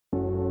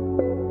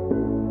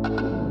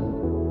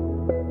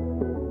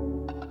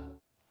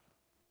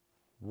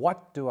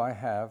what do I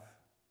have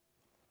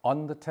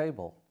on the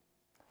table?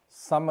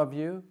 Some of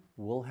you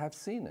will have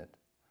seen it.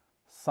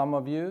 Some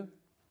of you,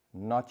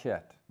 not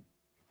yet.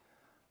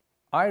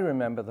 I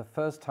remember the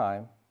first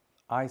time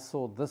I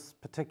saw this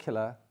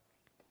particular,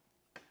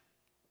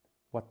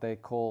 what they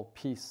call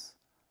piece,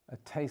 a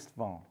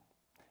Tastevin.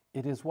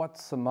 It is what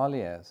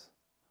sommeliers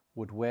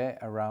would wear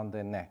around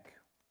their neck.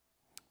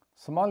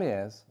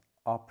 Sommeliers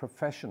are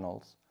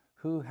professionals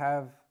who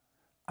have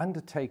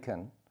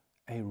undertaken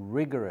a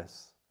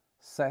rigorous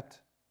set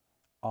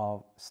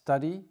of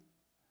study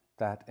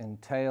that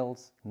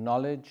entails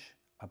knowledge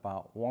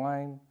about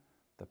wine,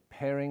 the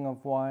pairing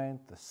of wine,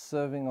 the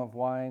serving of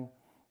wine.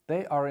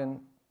 They are in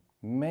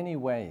many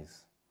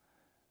ways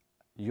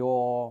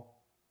your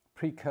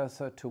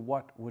precursor to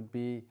what would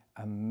be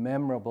a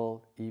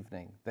memorable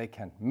evening. They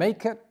can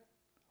make it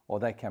or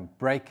they can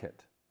break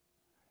it.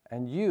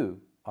 And you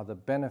are the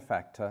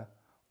benefactor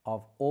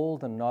of all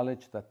the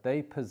knowledge that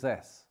they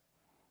possess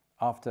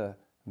after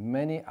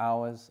many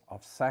hours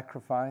of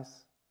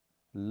sacrifice,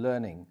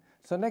 learning.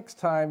 So next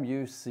time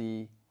you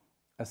see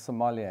a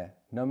sommelier,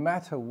 no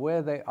matter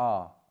where they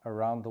are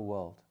around the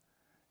world,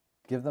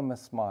 give them a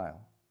smile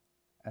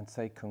and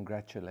say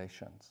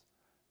congratulations,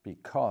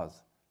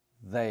 because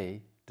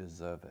they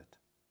deserve it.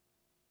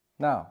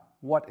 Now,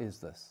 what is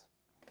this?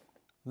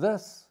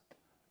 This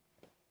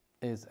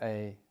is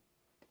a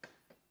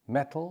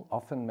metal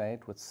often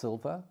made with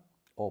silver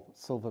or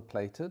silver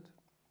plated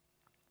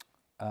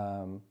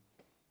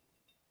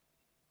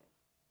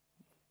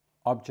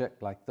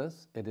object like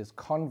this. It is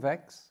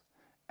convex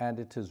and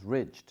it is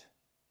ridged.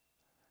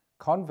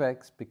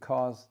 Convex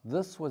because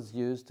this was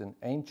used in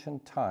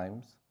ancient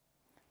times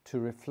to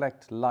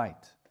reflect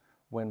light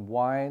when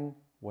wine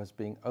was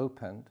being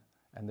opened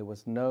and there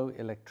was no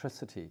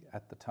electricity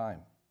at the time.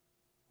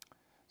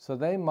 So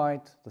they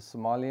might, the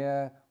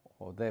sommelier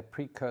or their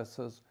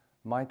precursors,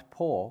 might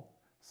pour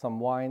some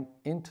wine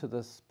into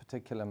this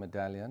particular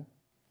medallion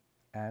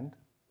and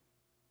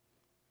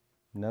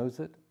nose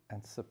it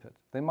and sip it.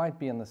 They might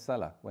be in the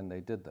cellar when they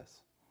did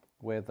this,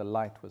 where the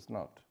light was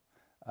not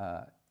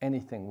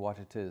anything what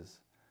it is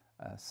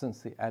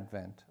since the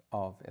advent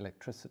of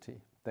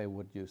electricity. They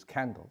would use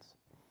candles.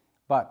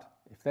 But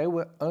if they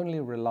were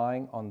only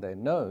relying on their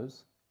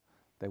nose,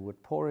 they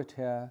would pour it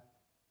here,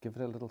 give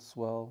it a little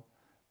swirl.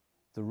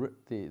 The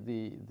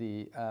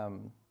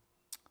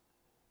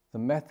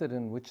method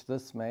in which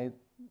this made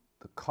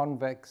the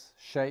convex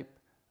shape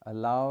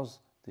allows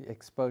the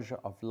exposure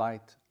of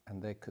light,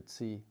 and they could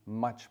see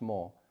much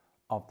more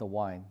of the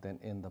wine than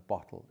in the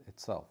bottle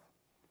itself.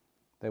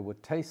 They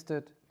would taste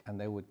it and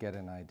they would get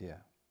an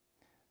idea.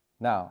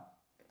 Now,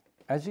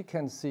 as you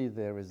can see,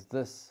 there is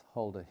this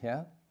holder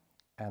here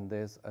and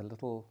there's a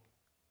little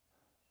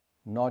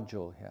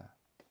nodule here.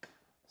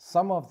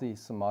 Some of the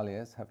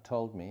sommeliers have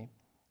told me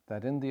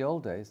that in the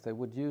old days they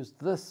would use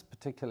this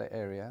particular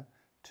area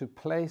to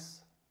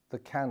place the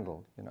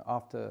candle. You know,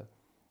 after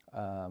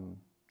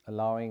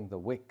allowing the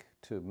wick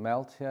to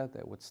melt here,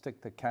 they would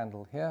stick the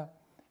candle here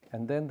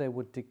and then they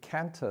would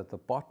decanter the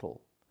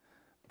bottle.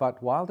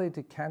 But while they're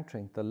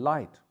decanting, the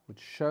light would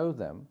show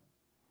them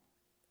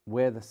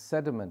where the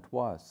sediment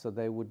was, so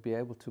they would be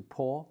able to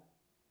pour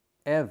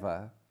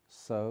ever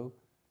so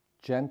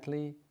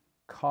gently,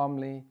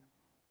 calmly,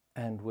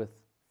 and with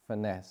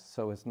finesse,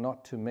 so as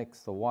not to mix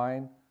the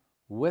wine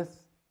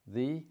with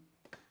the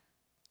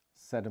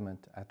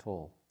sediment at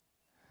all.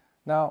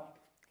 Now,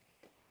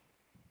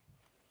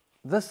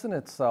 this in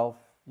itself,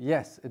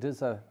 yes, it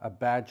is a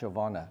badge of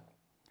honor,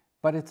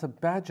 but it's a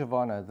badge of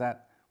honor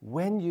that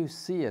when you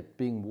see it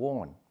being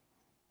worn,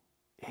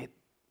 it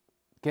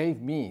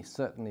gave me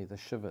certainly the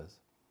shivers.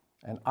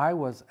 And I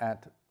was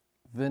at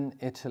Vin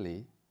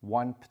Italy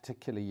one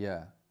particular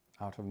year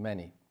out of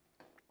many.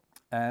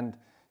 And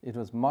it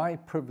was my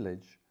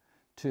privilege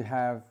to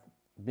have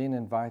been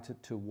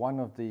invited to one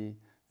of the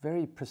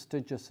very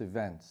prestigious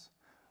events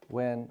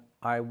when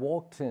I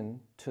walked in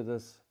to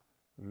this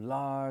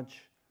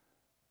large,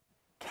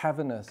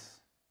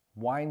 cavernous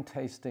wine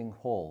tasting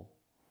hall,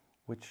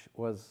 which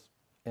was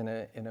in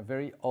a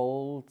very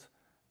old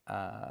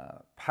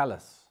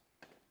palace.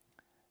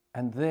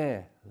 And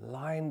there,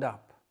 lined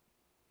up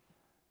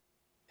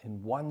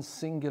in one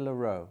singular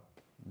row,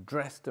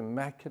 dressed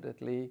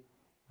immaculately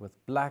with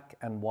black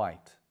and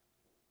white,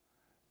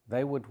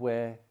 they would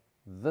wear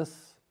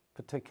this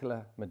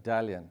particular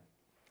medallion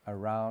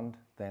around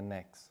their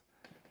necks.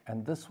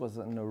 And this was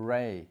an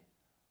array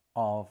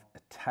of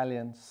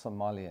Italian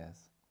sommeliers.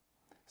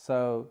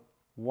 So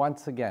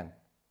once again,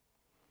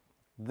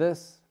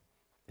 this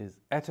is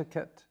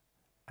etiquette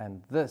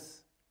and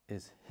this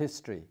is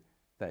history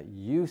that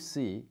you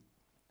see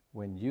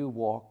when you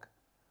walk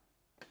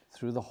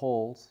through the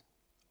halls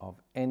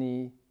of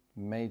any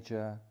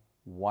major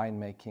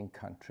winemaking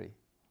country.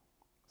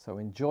 So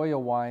enjoy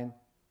your wine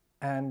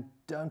and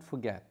don't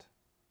forget,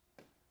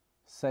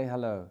 say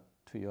hello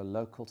to your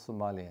local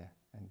sommelier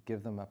and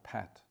give them a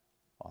pat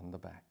on the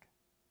back.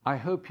 I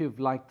hope you've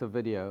liked the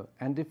video,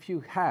 and if you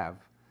have,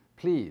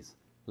 please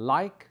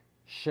like,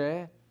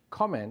 share,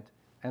 comment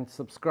and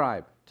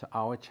subscribe to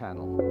our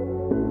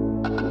channel.